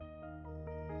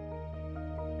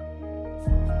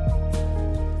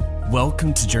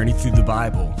Welcome to Journey Through the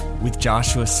Bible with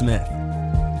Joshua Smith.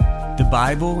 The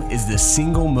Bible is the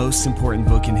single most important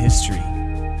book in history.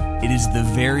 It is the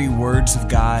very words of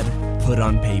God put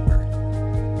on paper.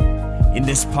 In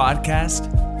this podcast,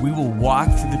 we will walk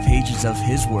through the pages of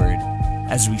His Word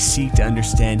as we seek to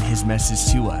understand His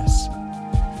message to us.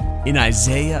 In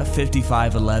Isaiah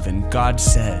 55:11, God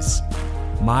says,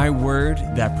 "My word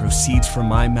that proceeds from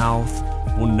my mouth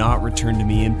will not return to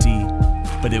me empty,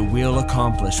 but it will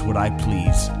accomplish what I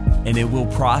please, and it will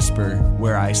prosper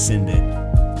where I send it."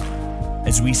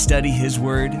 As we study His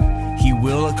Word, He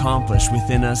will accomplish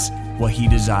within us what He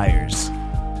desires.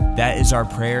 That is our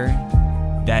prayer.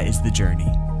 That is the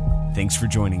journey. Thanks for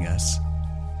joining us.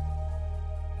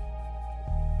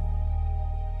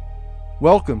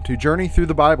 Welcome to Journey Through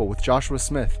the Bible with Joshua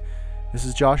Smith. This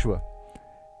is Joshua.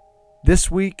 This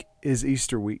week is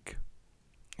Easter week.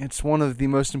 It's one of the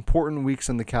most important weeks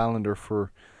on the calendar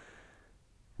for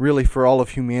all of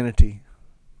humanity.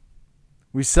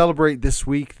 We celebrate this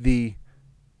week the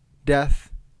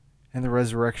death and the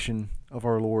resurrection of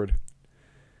our Lord.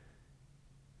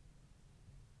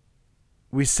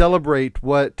 We celebrate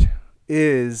what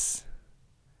is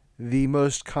the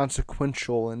most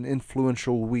consequential and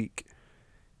influential week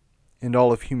in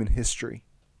all of human history.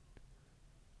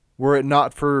 Were it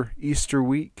not for Easter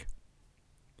week,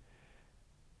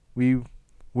 we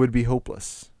would be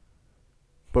hopeless.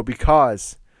 But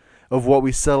because of what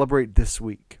we celebrate this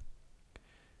week,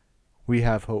 we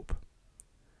have hope.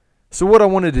 So what I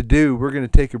wanted to do, we're going to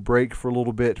take a break for a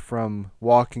little bit from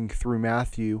walking through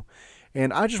Matthew,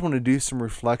 and I just want to do some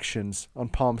reflections on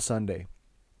Palm Sunday.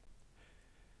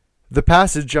 The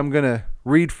passage I'm going to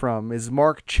read from is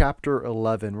Mark chapter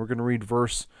 11. We're going to read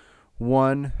verse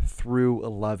 1 through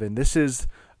 11. This is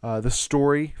the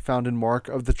story found in Mark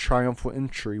of the triumphal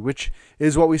entry, which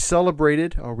is what we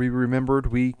celebrated, or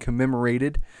we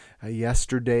commemorated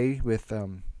yesterday with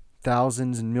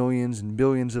thousands and millions and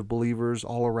billions of believers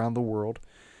all around the world.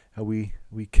 We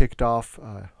kicked off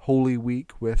Holy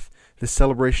Week with the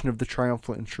celebration of the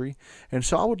triumphal entry. And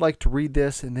so I would like to read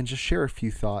this and then just share a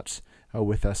few thoughts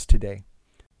with us today.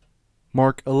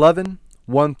 Mark 11,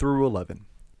 1 through 11.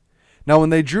 Now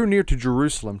when they drew near to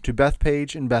Jerusalem, to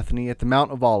Bethphage and Bethany at the Mount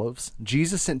of Olives,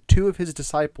 Jesus sent two of his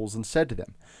disciples and said to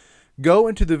them, "Go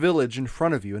into the village in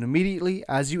front of you, and immediately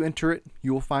as you enter it,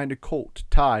 you will find a colt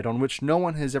tied on which no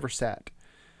one has ever sat.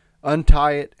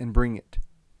 Untie it and bring it.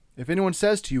 If anyone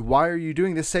says to you, 'Why are you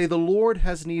doing this?' say, 'The Lord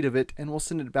has need of it, and will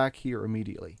send it back here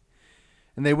immediately.'"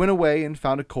 And they went away and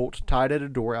found a colt tied at a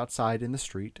door outside in the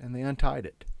street, and they untied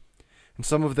it. And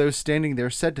some of those standing there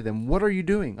said to them, "What are you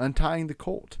doing, untying the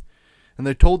colt?" And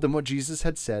they told them what Jesus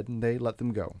had said, and they let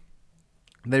them go.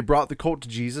 They brought the colt to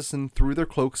Jesus and threw their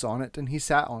cloaks on it, and he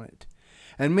sat on it.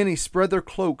 And many spread their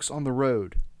cloaks on the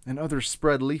road, and others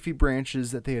spread leafy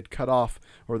branches that they had cut off,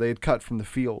 or they had cut from the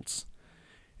fields.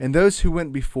 And those who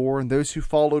went before and those who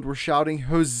followed were shouting,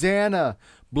 "Hosanna!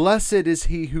 Blessed is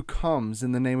he who comes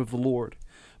in the name of the Lord.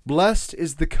 Blessed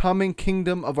is the coming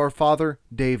kingdom of our father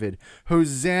David.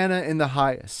 Hosanna in the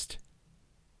highest."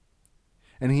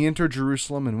 And he entered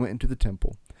Jerusalem and went into the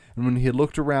temple. And when he had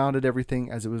looked around at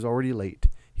everything, as it was already late,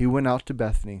 he went out to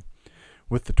Bethany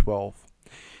with the 12.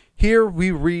 Here we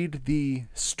read the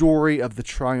story of the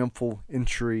triumphal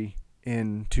entry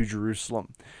into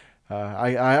Jerusalem.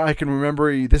 I can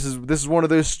remember this is one of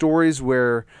those stories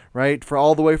where, right, for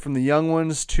all the way from the young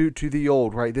ones to the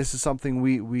old, right, this is something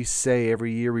we say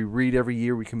every year, we read every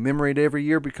year, we commemorate every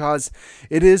year because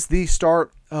it is the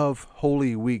start of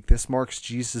Holy Week. This marks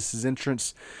Jesus'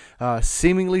 entrance,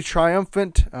 seemingly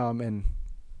triumphant, and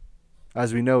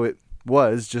as we know, it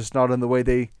was just not in the way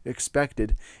they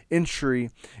expected, entry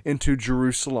into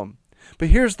Jerusalem. But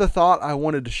here's the thought I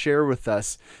wanted to share with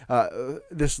us,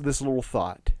 this little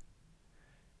thought.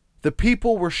 The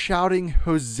people were shouting,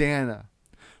 "Hosanna!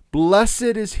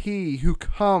 Blessed is he who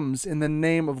comes in the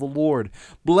name of the Lord.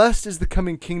 Blessed is the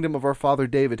coming kingdom of our father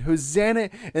David.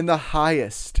 Hosanna in the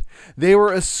highest." They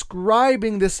were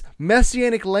ascribing this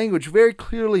messianic language, very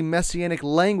clearly messianic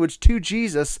language, to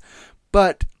Jesus,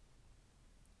 but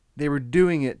they were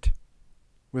doing it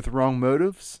with wrong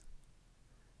motives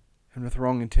and with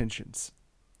wrong intentions.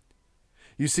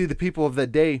 You see, the people of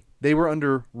that day, they were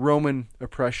under Roman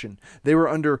oppression. They were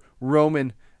under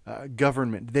Roman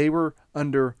government. They were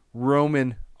under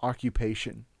Roman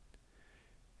occupation.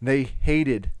 They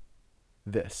hated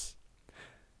this.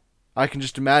 I can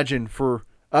just imagine for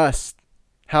us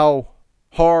how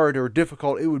hard or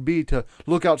difficult it would be to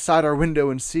look outside our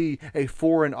window and see a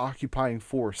foreign occupying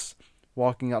force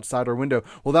walking outside our window.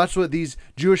 Well, that's what these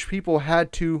Jewish people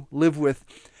had to live with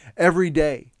every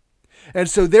day. And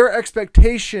so their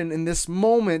expectation in this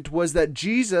moment was that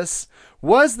Jesus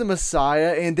was the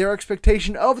Messiah, and their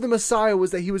expectation of the Messiah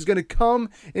was that he was going to come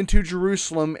into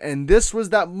Jerusalem, and this was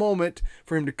that moment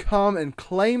for him to come and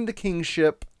claim the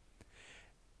kingship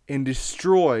and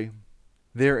destroy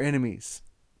their enemies.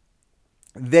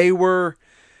 They were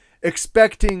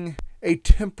expecting a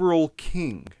temporal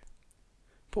king,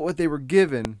 but what they were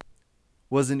given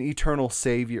was an eternal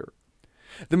Savior.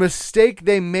 The mistake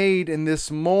they made in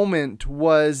this moment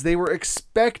was they were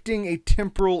expecting a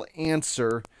temporal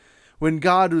answer when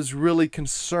God was really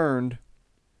concerned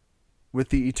with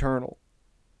the eternal.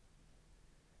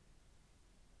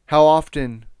 How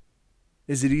often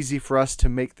is it easy for us to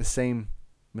make the same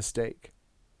mistake?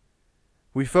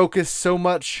 We focus so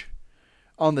much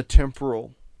on the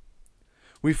temporal.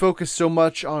 We focus so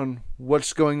much on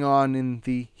what's going on in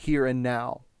the here and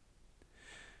now.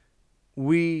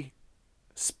 We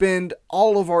spend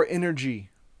all of our energy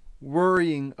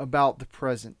worrying about the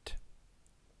present,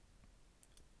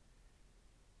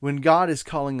 when God is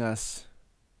calling us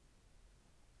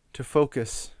to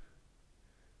focus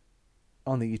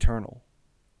on the eternal.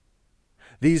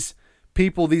 These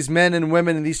people, these men and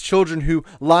women and these children who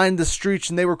lined the streets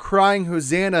and they were crying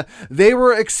Hosanna, they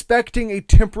were expecting a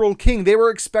temporal king. They were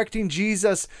expecting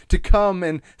Jesus to come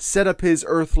and set up his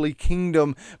earthly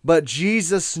kingdom. But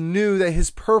Jesus knew that his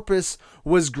purpose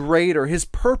was greater. His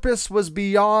purpose was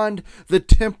beyond the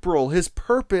temporal. His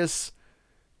purpose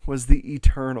was the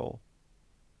eternal.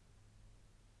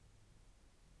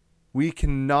 We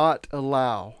cannot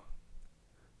allow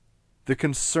the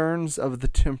concerns of the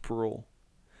temporal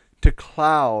to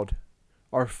cloud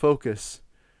our focus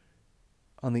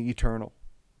on the eternal.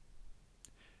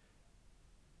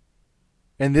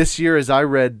 And this year, as I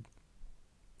read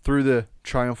through the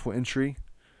triumphal entry,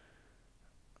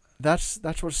 that's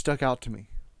what stuck out to me.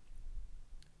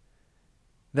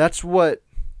 That's what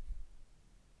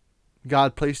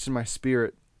God placed in my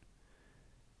spirit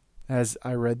as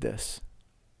I read this.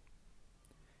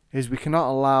 Is we cannot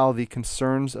allow the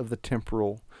concerns of the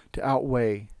temporal to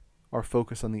outweigh our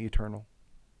focus on the eternal.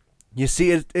 You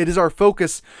see, it is our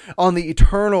focus on the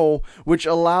eternal which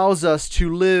allows us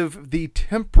to live the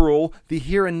temporal, the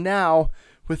here and now,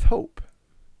 with hope.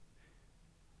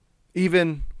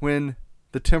 Even when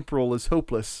the temporal is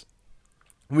hopeless,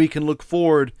 we can look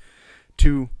forward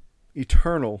to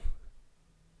eternal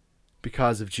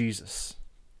because of Jesus.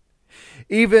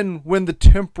 Even when the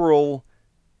temporal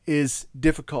is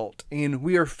difficult and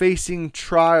we are facing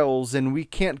trials and we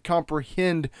can't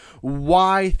comprehend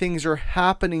why things are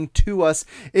happening to us,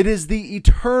 it is the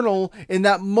eternal in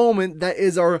that moment that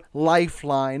is our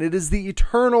lifeline. It is the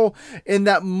eternal in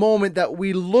that moment that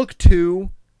we look to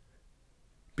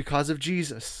because of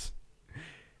Jesus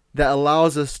that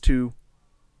allows us to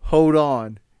hold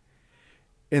on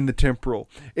in the temporal.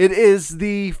 It is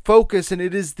the focus and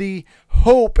it is the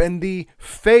hope and the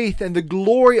faith and the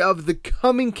glory of the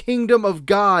coming kingdom of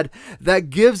God that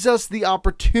gives us the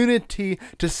opportunity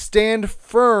to stand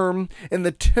firm in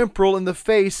the temporal in the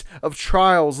face of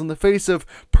trials, in the face of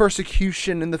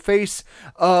persecution, in the face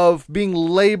of being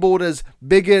labeled as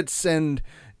bigots and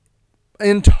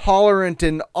intolerant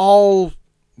and all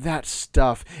that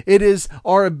stuff. It is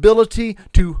our ability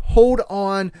to hold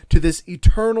on to this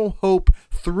eternal hope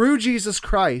through Jesus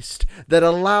Christ that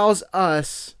allows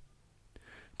us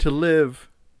to live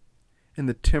in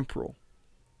the temporal.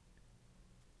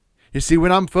 You see,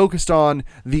 when I'm focused on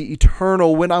the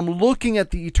eternal, when I'm looking at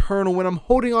the eternal, when I'm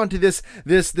holding on to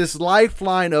this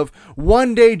lifeline of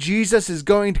one day Jesus is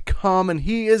going to come and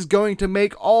he is going to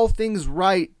make all things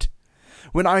right,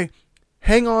 when I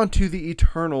hang on to the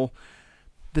eternal,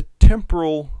 the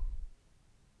temporal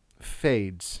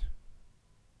fades.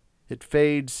 It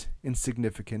fades in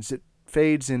significance. It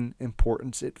fades in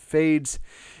importance. It fades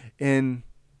in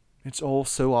its all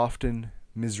so often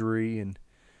misery and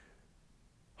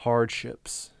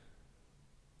hardships.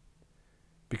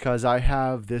 Because I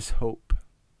have this hope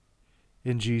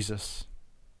in Jesus.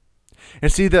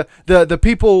 And see, the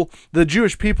people, the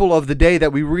Jewish people of the day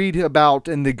that we read about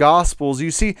in the Gospels, you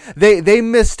see, they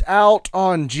missed out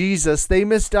on Jesus. They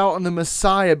missed out on the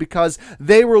Messiah because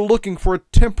they were looking for a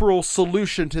temporal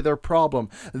solution to their problem.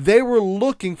 They were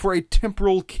looking for a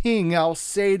temporal king. I'll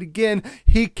say it again.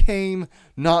 He came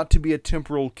not to be a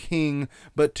temporal king,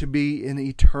 but to be an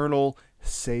eternal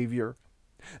Savior.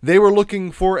 They were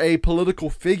looking for a political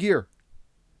figure.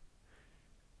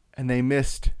 And they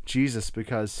missed Jesus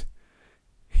because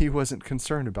he wasn't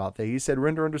concerned about that. He said,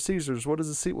 render unto Caesar's what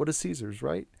is Caesar's,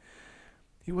 right?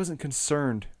 He wasn't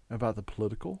concerned about the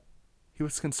political. He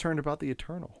was concerned about the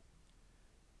eternal.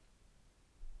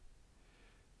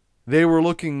 They were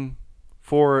looking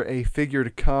for a figure to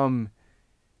come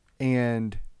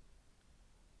and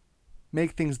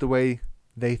make things the way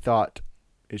they thought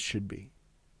it should be.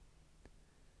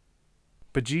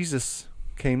 But Jesus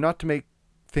came not to make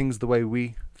things the way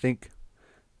we think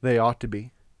they ought to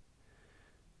be,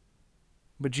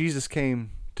 but Jesus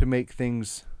came to make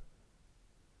things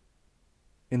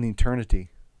in the eternity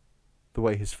the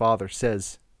way his Father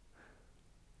says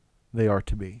they are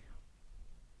to be.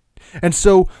 And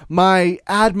so my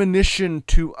admonition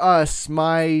to us,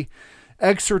 my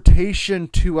exhortation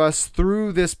to us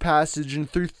through this passage and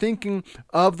through thinking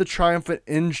of the triumphant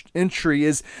entry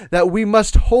is that we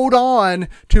must hold on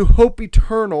to hope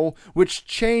eternal, which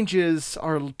changes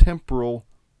our temporal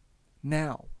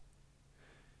now.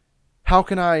 How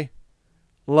can I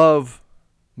love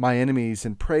my enemies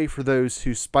and pray for those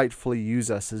who spitefully use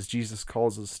us, as Jesus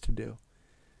calls us to do?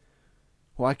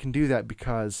 Well, I can do that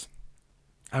because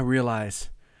I realize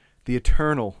the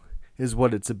eternal is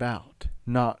what it's about,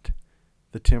 not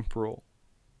the temporal.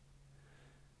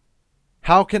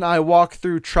 How can I walk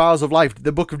through trials of life?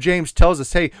 The book of James tells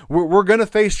us, hey, we're going to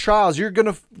face trials. You're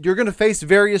going to face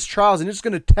various trials, and it's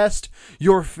going to test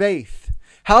your faith.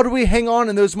 How do we hang on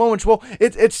in those moments? Well,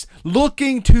 it's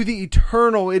looking to the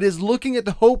eternal. It is looking at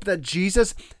the hope that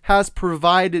Jesus has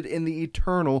provided in the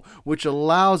eternal, which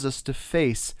allows us to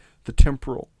face the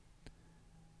temporal.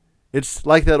 It's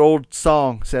like that old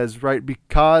song says, right?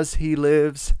 Because he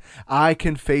lives, I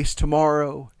can face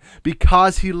tomorrow.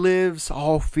 Because he lives,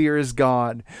 all fear is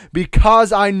gone.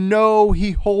 Because I know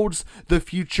he holds the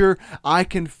future, I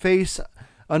can face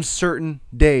uncertain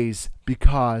days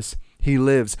because he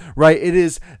lives, right? It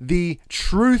is the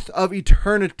truth of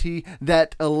eternity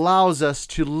that allows us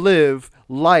to live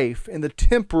life in the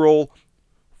temporal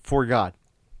for God.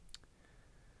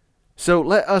 So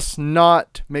let us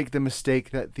not make the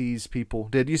mistake that these people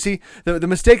did. You see, the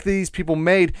mistake that these people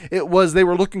made, it was they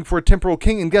were looking for a temporal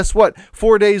king. And guess what?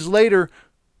 4 days later,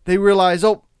 they realize,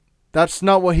 oh, that's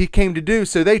not what he came to do.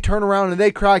 So they turn around and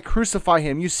they cry, crucify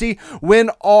him. You see, when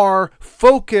our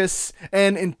focus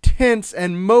and intents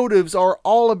and motives are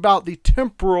all about the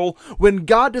temporal, when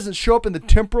God doesn't show up in the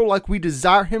temporal like we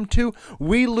desire him to,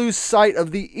 we lose sight of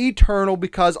the eternal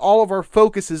because all of our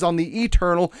focus is on the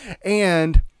eternal.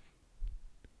 And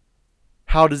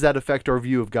how does that affect our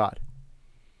view of God?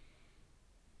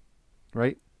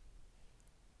 Right?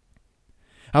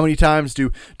 How many times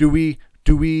do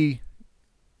we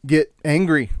get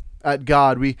angry at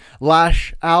God? We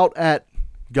lash out at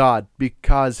God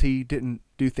because he didn't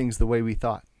do things the way we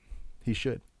thought he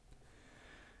should.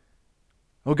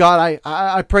 Oh God,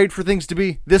 I prayed for things to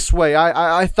be this way.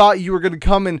 I thought you were going to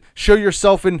come and show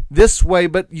yourself in this way,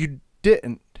 but you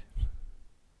didn't.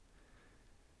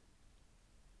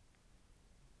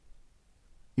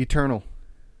 Eternal,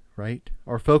 right?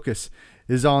 Our focus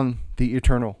is on the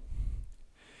eternal.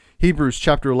 Hebrews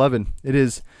chapter 11. It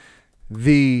is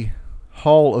the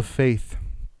hall of faith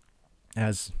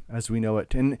as we know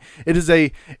it. And it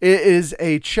is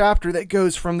a chapter that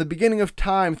goes from the beginning of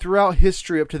time throughout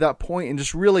history up to that point and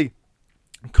just really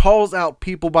calls out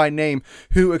people by name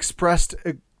who expressed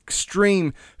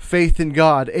extreme faith in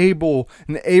God. Abel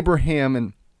and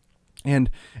Abraham and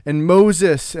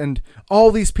Moses and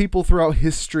all these people throughout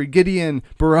history, Gideon,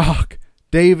 Barak,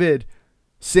 David,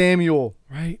 Samuel,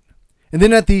 right? And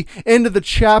then at the end of the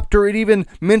chapter, it even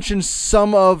mentions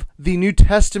some of the New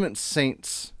Testament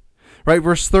saints, right?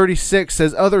 Verse 36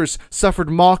 says, others suffered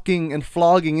mocking and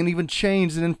flogging and even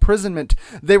chains and imprisonment.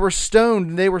 They were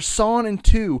stoned and they were sawn in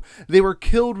two. They were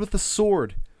killed with the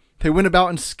sword. They went about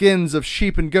in skins of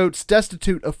sheep and goats,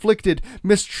 destitute, afflicted,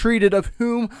 mistreated, of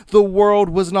whom the world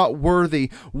was not worthy,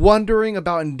 wandering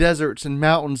about in deserts and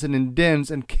mountains and in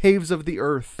dens and caves of the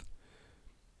earth.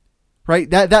 Right?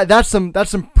 That's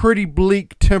some pretty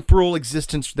bleak temporal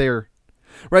existence there.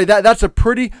 Right? That's a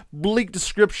pretty bleak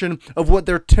description of what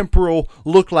their temporal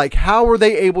looked like. How were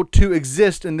they able to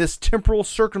exist in this temporal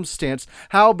circumstance?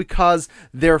 How? Because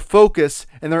their focus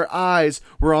and their eyes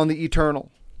were on the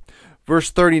eternal.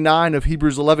 Verse 39 of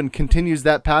Hebrews 11 continues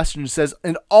that passage and says,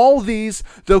 and all these,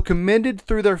 though commended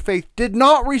through their faith, did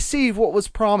not receive what was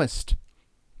promised.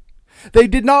 They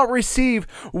did not receive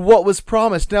what was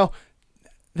promised. Now,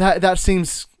 that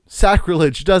seems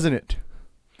sacrilege, doesn't it?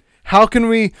 How can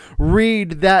we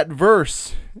read that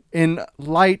verse in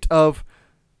light of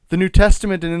the New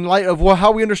Testament and in light of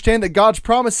how we understand that God's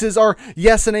promises are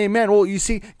yes and amen? Well, you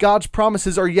see, God's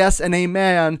promises are yes and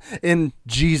amen in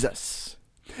Jesus.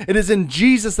 It is in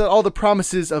Jesus that all the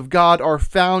promises of God are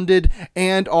founded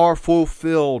and are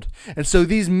fulfilled. And so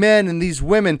these men and these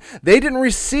women, they didn't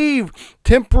receive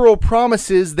temporal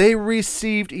promises, they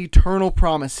received eternal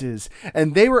promises.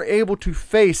 And they were able to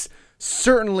face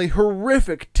certainly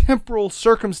horrific temporal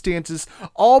circumstances,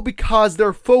 all because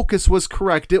their focus was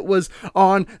correct. It was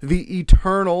on the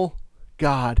eternal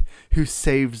God who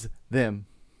saves them.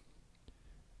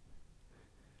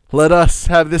 Let us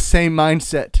have this same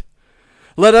mindset.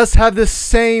 Let us have this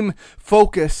same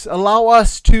focus. Allow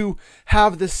us to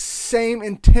have the same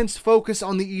intense focus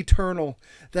on the eternal,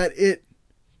 that it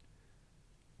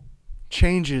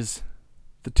changes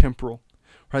the temporal.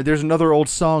 Right? There's another old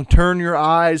song, turn your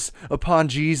eyes upon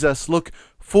Jesus, look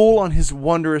full on his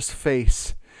wondrous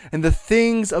face, and the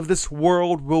things of this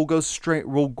world will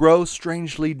grow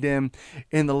strangely dim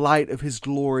in the light of his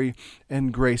glory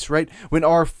and grace. Right? When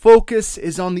our focus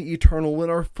is on the eternal, when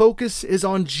our focus is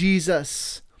on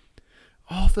Jesus,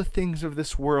 all the things of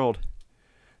this world,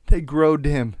 they grow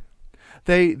dim.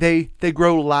 They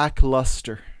grow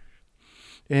lackluster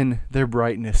in their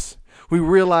brightness. We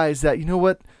realize that, you know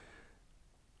what?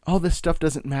 All this stuff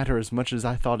doesn't matter as much as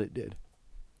I thought it did.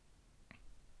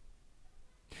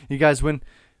 You guys, when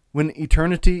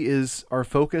eternity is our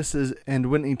focus,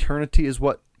 and when eternity is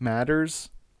what matters,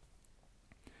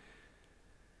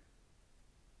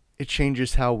 it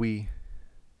changes how we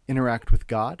interact with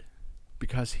God,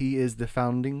 because He is the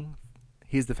foundation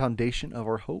of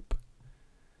our hope.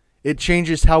 It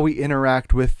changes how we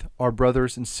interact with our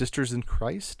brothers and sisters in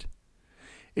Christ.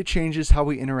 It changes how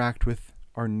we interact with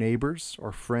our neighbors,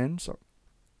 our friends,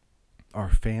 our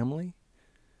family,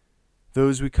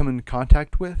 those we come in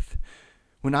contact with.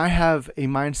 When I have a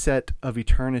mindset of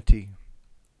eternity,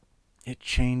 it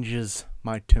changes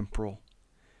my temporal.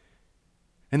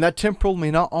 And that temporal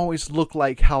may not always look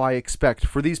like how I expect.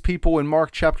 For these people in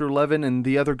Mark chapter 11 and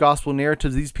the other gospel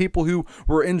narratives, these people who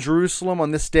were in Jerusalem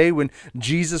on this day when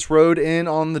Jesus rode in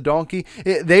on the donkey,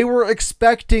 they were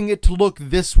expecting it to look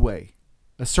this way,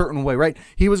 a certain way, right?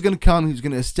 He was going to come, he was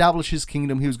going to establish his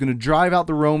kingdom, he was going to drive out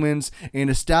the Romans and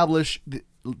establish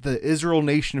the Israel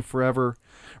nation forever.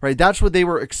 Right, that's what they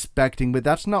were expecting, but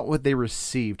that's not what they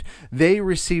received. They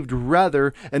received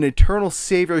rather an eternal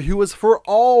Savior who was for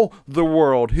all the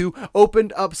world, who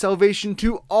opened up salvation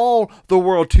to all the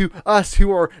world, to us who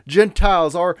are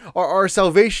Gentiles. Our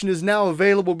salvation is now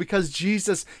available because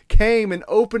Jesus came and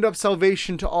opened up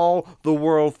salvation to all the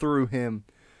world through him.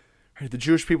 Right, the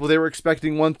Jewish people, they were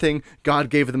expecting one thing,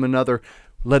 God gave them another.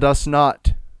 Let us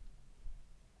not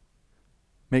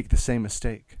make the same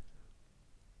mistake.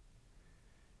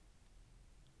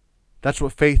 That's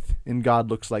what faith in God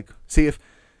looks like. See, if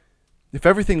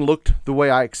everything looked the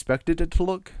way I expected it to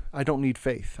look, I don't need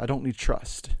faith. I don't need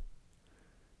trust.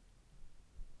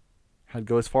 I'd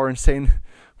go as far as saying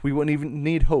we wouldn't even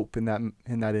need hope in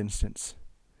that instance.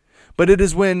 But it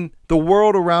is when the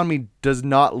world around me does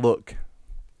not look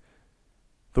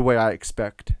the way I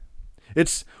expect.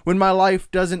 It's when my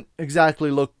life doesn't exactly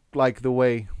look like the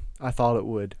way I thought it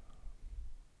would.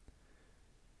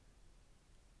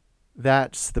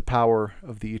 That's the power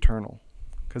of the eternal,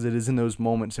 because it is in those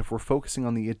moments, if we're focusing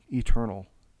on the eternal,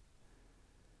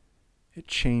 it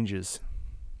changes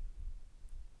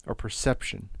our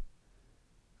perception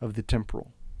of the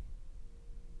temporal.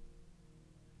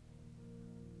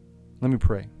 Let me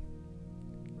pray.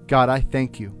 God, I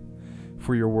thank you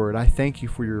for your word. I thank you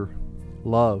for your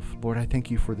love. Lord, I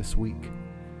thank you for this week.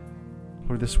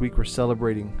 Lord, this week we're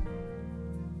celebrating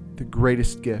the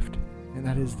greatest gift, and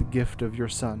that is the gift of your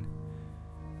Son.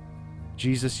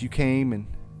 Jesus, you came and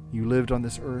you lived on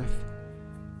this earth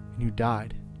and you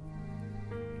died.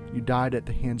 You died at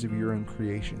the hands of your own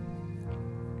creation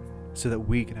so that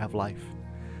we could have life,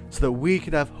 so that we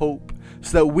could have hope,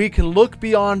 so that we can look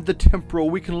beyond the temporal,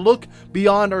 we can look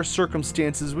beyond our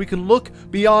circumstances, we can look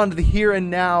beyond the here and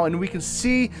now, and we can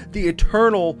see the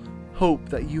eternal hope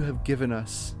that you have given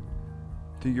us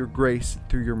through your grace,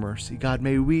 through your mercy. God,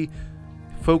 may we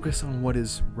focus on what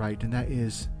is right, and that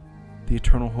is the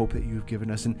eternal hope that you've given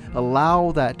us, and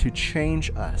allow that to change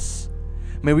us.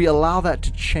 May we allow that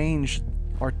to change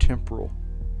our temporal,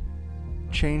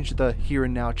 change the here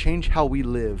and now, change how we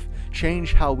live,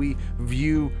 change how we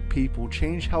view people,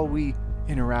 change how we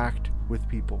interact with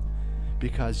people,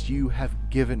 because you have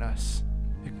given us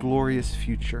a glorious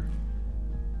future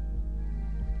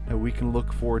that we can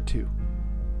look forward to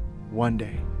one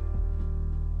day.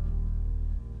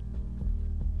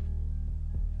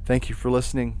 Thank you for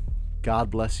listening.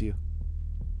 God bless you.